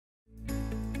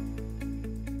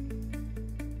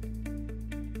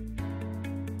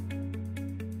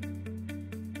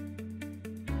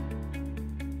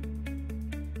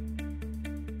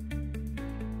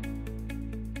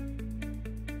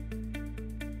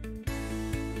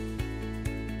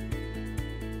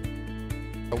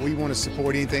We want to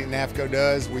support anything NAFECO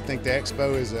does. We think the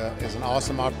Expo is an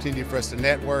awesome opportunity for us to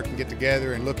network and get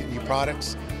together and look at new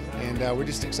products, and we're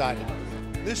just excited.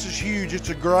 This is huge. It's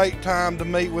a great time to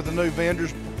meet with the new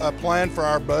vendors, plan for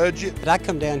our budget. But I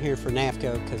come down here for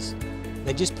NAFECO because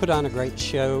they just put on a great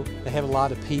show. They have a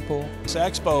lot of people. This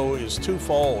Expo is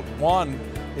twofold. One,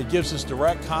 it gives us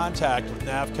direct contact with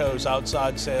NAFECO's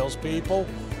outside salespeople,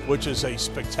 which is a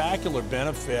spectacular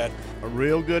benefit. A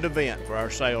real good event for our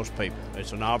salespeople.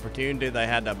 It's an opportunity. They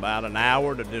had about an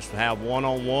hour to just have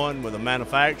one-on-one with the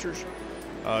manufacturers,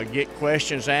 get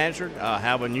questions answered,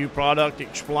 have a new product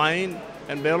explained,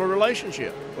 and build a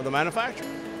relationship with the manufacturer.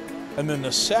 And then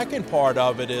the second part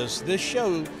of it is this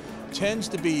show tends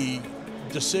to be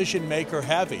decision maker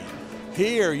heavy.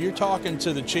 Here you're talking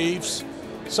to the chiefs,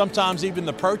 sometimes even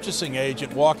the purchasing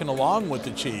agent walking along with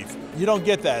the chief. You don't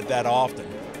get that often.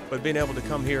 But being able to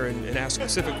come here and ask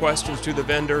specific questions to the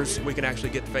vendors, we can actually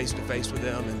get face-to-face with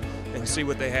them and see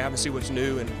what they have and see what's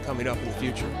new and coming up in the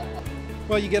future.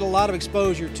 Well, you get a lot of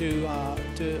exposure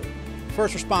to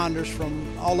first responders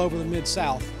from all over the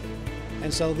Mid-South.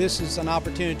 And so this is an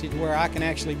opportunity to where I can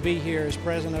actually be here as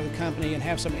president of the company and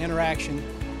have some interaction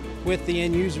with the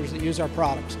end users that use our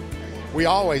products. We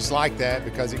always like that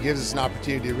because it gives us an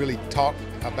opportunity to really talk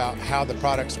about how the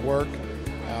products work,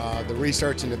 the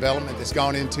research and development that's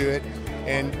gone into it,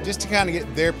 and just to kind of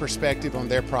get their perspective on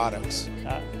their products.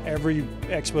 Every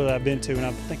expo that I've been to, and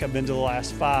I think I've been to the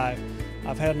last 5,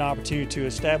 I've had an opportunity to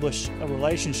establish a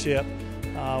relationship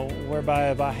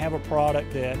whereby if I have a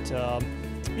product that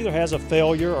either has a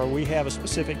failure or we have a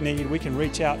specific need, we can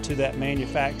reach out to that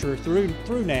manufacturer through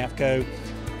NAFECO,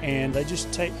 and they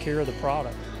just take care of the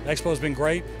product. The Expo's been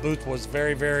great. Booth was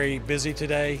very, very busy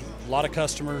today. A lot of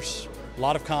customers, a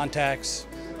lot of contacts,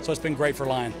 so it's been great for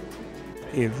Lion.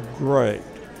 It's great.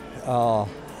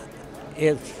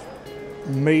 It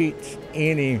meets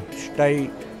any state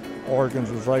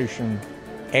organization,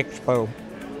 expo,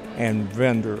 and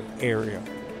vendor area.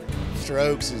 Mr.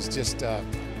 Oaks is just a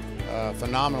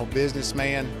phenomenal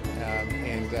businessman,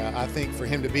 and I think for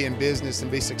him to be in business and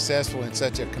be successful in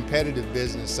such a competitive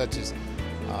business such as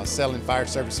selling fire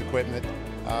service equipment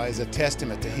is a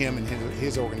testament to him and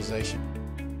his organization.